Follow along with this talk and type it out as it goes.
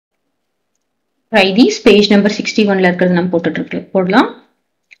Try these. Page number 61 இருக்கிறது நம்ம போடலாம்.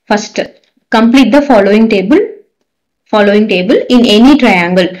 First, complete the following table in any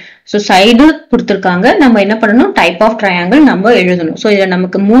triangle. So side கொடுத்திருக்காங்க. நம்ம என்ன பண்ணணும்? Type of triangle நம்ம எழுதணும். So இதுல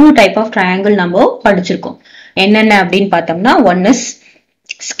நமக்கு 3 type of triangle நம்ம படிச்சிருக்கோம். என்னென்ன அப்படின்னு பார்த்தோம்னா, one is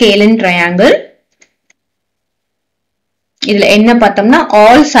scalene triangle. இதுல என்ன பார்த்தோம்னா,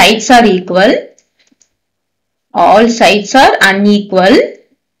 all sides are equal, all sides are unequal,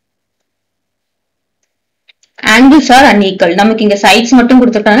 angles are unequal. நமக்கு இங்க sides மட்டும்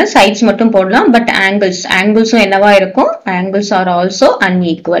கொடுத்திருக்காங்க, sides மட்டும் போடலாம். பட் angles என்னவா இருக்கும்? Angles are also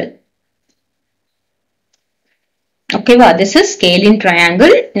unequal. ஓகேவா? this is scalene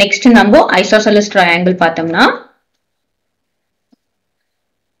triangle. next நம்ம isosceles triangle பார்த்தோம்னா,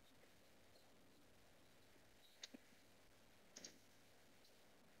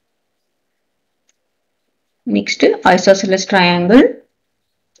 next isosceles triangle.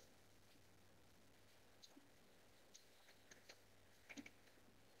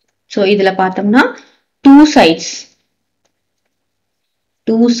 So இதுல பார்த்தோம்னா two sides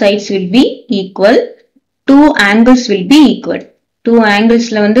will be equal, two angles will be equal. Two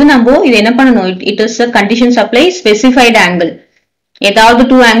anglesல வந்து நம்ம இது என்ன பண்ணணும்? it is a condition supply specified angle. ஏதாவது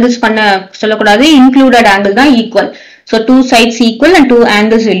two angles பண்ண சொல்லக்கூடாது, included angle தான் equal. So two sides equal and two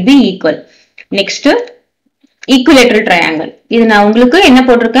angles will be equal. Next equilateral triangle. இது நான் உங்களுக்கு என்ன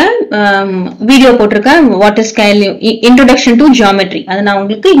போட்டிருக்கேன், வீடியோ போட்டிருக்கேன், what is introduction to geometry. அதை நான்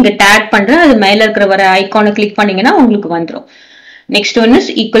உங்களுக்கு இங்க டேக் பண்றேன். அது மேல இருக்கிற வர ஐகானை கிளிக் பண்ணீங்கன்னா உங்களுக்கு வந்துரும். next one is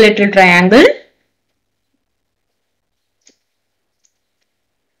equilateral triangle.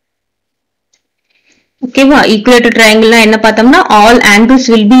 ஓகேவா? equilateral triangle என்ன பார்த்தோம்னா, all angles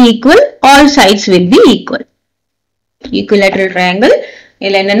will be equal, all sides will be equal. equilateral triangle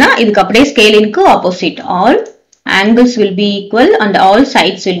இதுல என்னன்னா, இதுக்கு அப்படியே ஸ்கேலினுக்கு opposite. all angles will be equal and all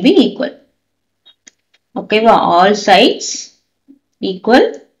sides will be equal. ஓகேவா? all sides equal,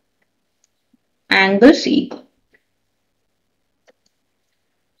 angles equal.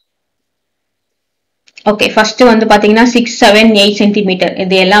 Okay, first வந்து பாத்தீங்கன்னா 6, 7, 8 centimetre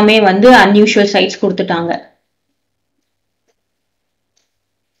இது எல்லாமே வந்து unusual sides கொடுத்துட்டாங்க.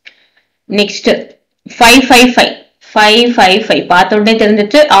 நெக்ஸ்ட் 5, 5, 5 பார்த்த உடனே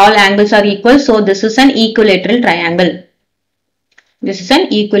தெரிஞ்சிட்டு all angles are equal, so this is an equilateral triangle. This is an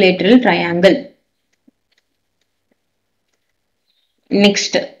equilateral triangle.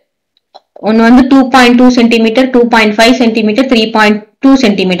 Next ஒன்னு வந்து 2.2 cm, 2.5 cm, 3.2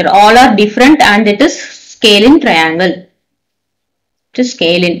 cm. all are different and it is scalene triangle. It is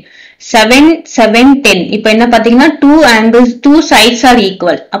scalene. 7, 7, 10 இப்போ என்ன பாத்தீங்கன்னா two angles, two sides are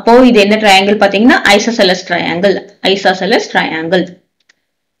equal. அப்போ இது என்ன triangle பாத்தீங்கன்னா isosceles triangle. Isosceles triangle.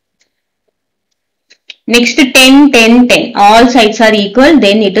 Next 10, 10, 10 all sides are equal,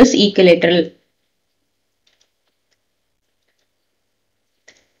 then it is equilateral.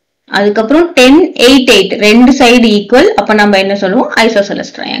 அதுக்கப்புறம் 10, 8, 8 ரெண்டு side equal, அப்ப நம்ம என்ன சொல்லுவோம்? isosceles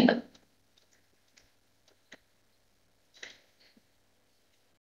triangle.